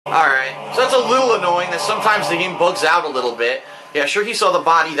Alright, so that's a little annoying that sometimes the game bugs out a little bit. Yeah, sure he saw the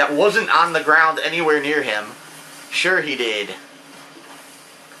body that wasn't on the ground anywhere near him. Sure he did.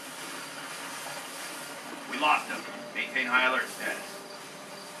 We lost him. Maintain high alert status.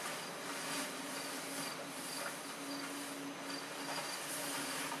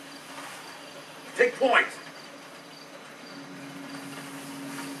 Take point.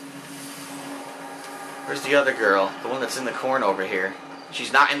 Where's the other girl? The one that's in the corn over here.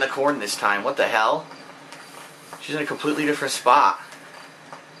 She's not in the corn this time. What the hell? She's in a completely different spot.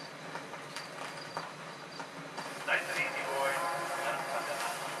 Nice and easy, boy.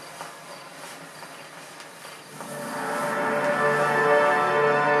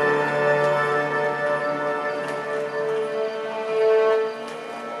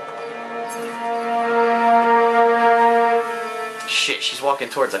 Shit, she's walking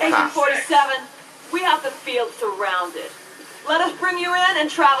towards a Agent cop. 47, we have the field surrounded. Let us bring you in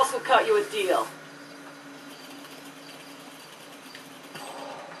and Travis will cut you a deal.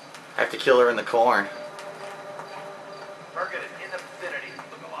 I have to kill her in the corn. Target is in the vicinity.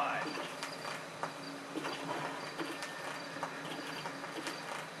 Look alive.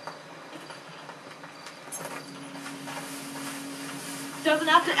 Doesn't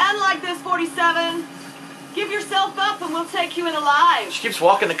have to end like this, 47. Give yourself up and we'll take you in alive. She keeps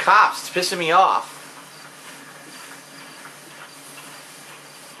walking the cops. It's pissing me off.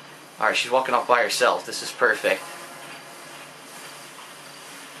 Alright, she's walking off by herself. This is perfect.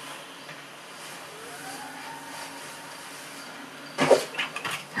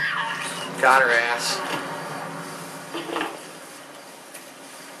 Got her ass.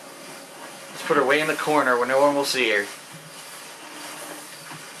 Let's put her way in the corner where no one will see her.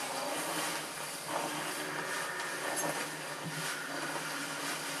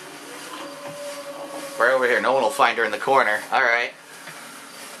 Right over here. No one will find her in the corner. Alright.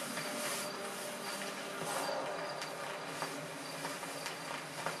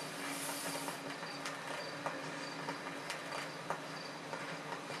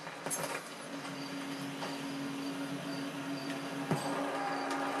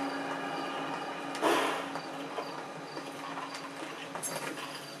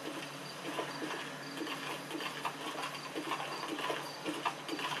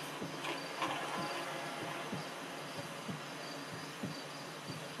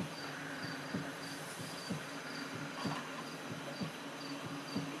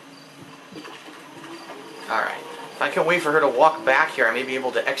 Alright. If I can wait for her to walk back here, I may be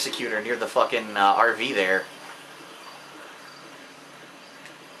able to execute her near the fucking RV there.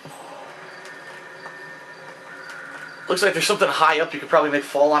 Looks like there's something high up you could probably make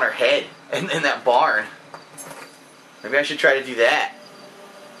fall on her head in that barn. Maybe I should try to do that.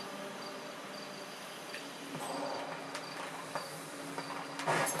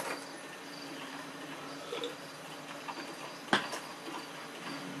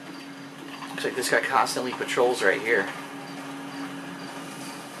 Looks like this guy constantly patrols right here.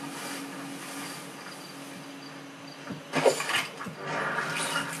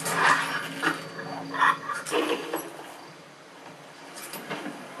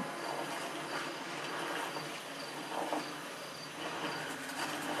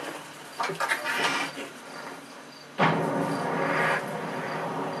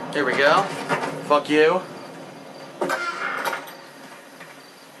 There we go. Fuck you.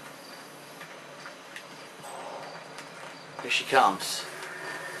 Here she comes.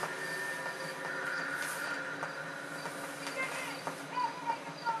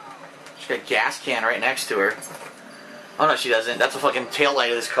 She's got a gas can right next to her. Oh no, she doesn't. That's a fucking taillight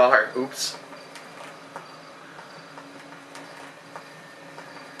of this car. Oops.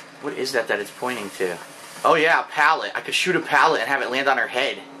 What is that it's pointing to? Oh yeah, a pallet. I could shoot a pallet and have it land on her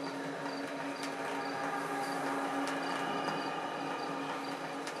head.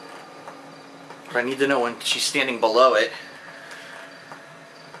 But I need to know when she's standing below it.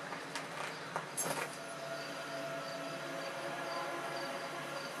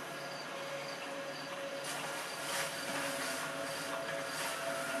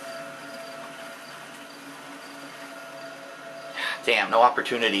 Damn, no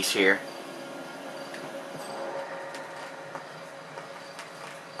opportunities here.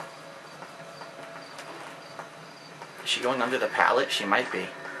 Is she going under the pallet? She might be.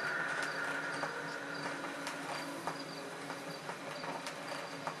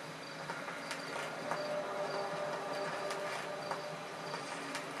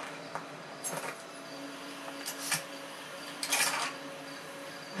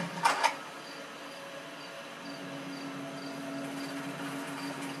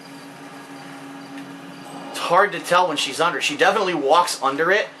 Hard to tell when she's under. She definitely walks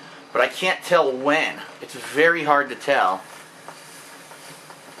under it, but I can't tell when. It's very hard to tell.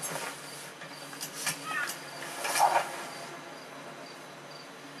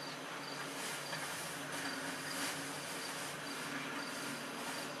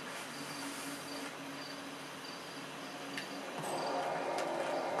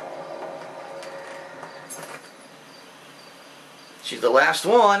 She's the last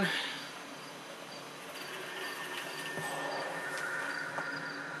one.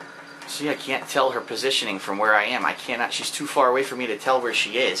 See, I can't tell her positioning from where I am. I cannot. She's too far away for me to tell where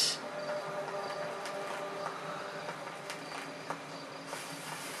she is.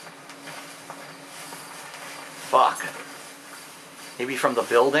 Fuck. Maybe from the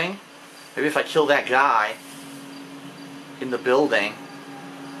building? Maybe if I kill that guy in the building.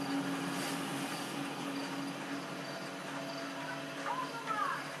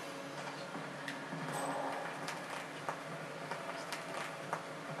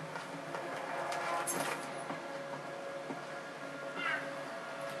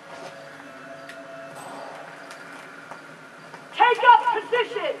 Take up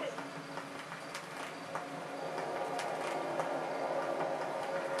positions!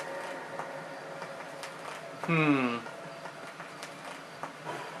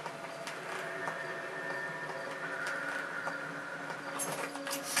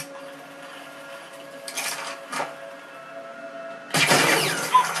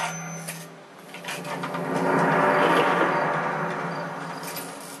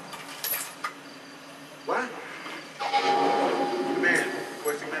 What? Command,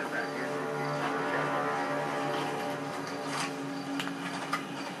 requesting medevac here.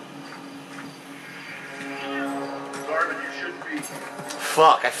 Garvin, you shouldn't be.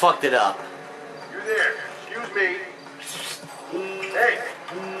 Fuck, I fucked it up. You there? Excuse me. Hey!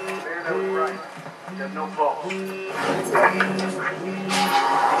 Man, that was right. You got no fault.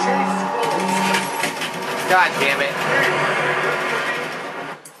 God damn it.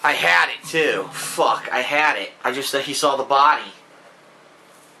 I had it too. Fuck, I had it. I just said he saw the body.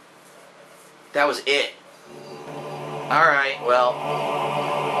 That was it. Alright, well.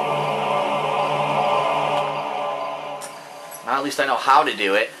 Now at least I know how to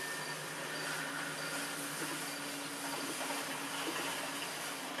do it.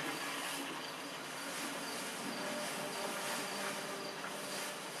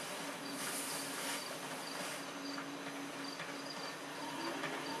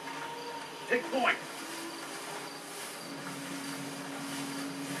 Take point.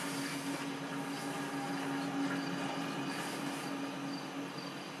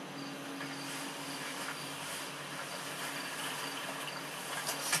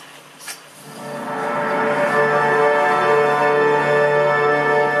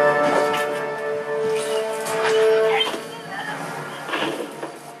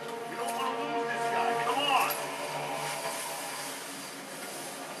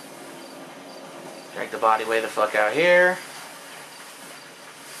 Drag the body way the fuck out here.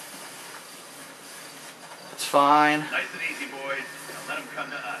 That's fine. Nice and easy, boys. Now let them come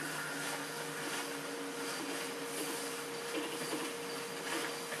to us.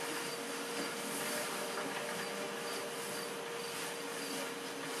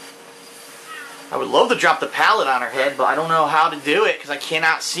 I would love to drop the pallet on her head, but I don't know how to do it because I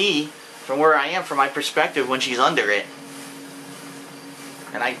cannot see from where I am from my perspective when she's under it.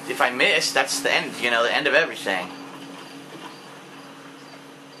 And if I miss, that's the end, you know, the end of everything.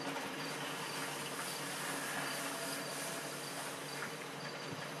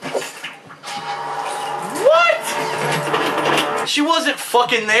 What? She wasn't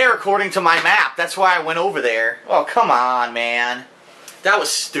fucking there according to my map. That's why I went over there. Oh, come on, man. That was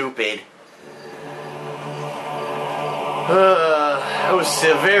stupid. It was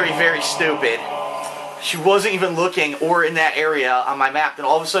very, very stupid. She wasn't even looking or in that area on my map. Then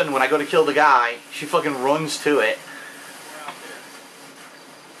all of a sudden, when I go to kill the guy, she fucking runs to it.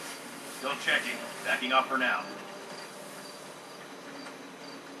 Still checking. Backing up for now.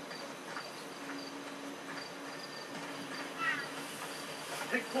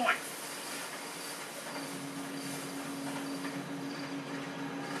 Take point.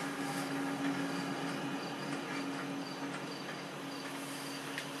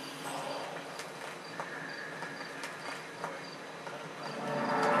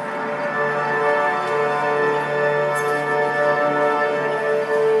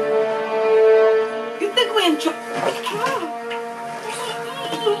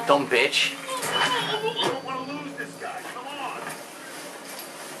 Dumb bitch. We don't want to lose this guy. Come on.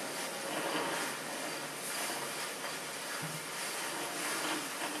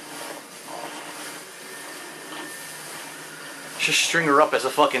 just string her up as a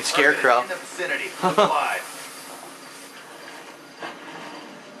fucking scarecrow. In the vicinity. Look alive.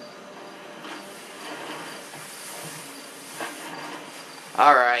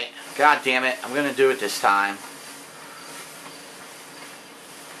 Alright. God damn it. I'm gonna do it this time.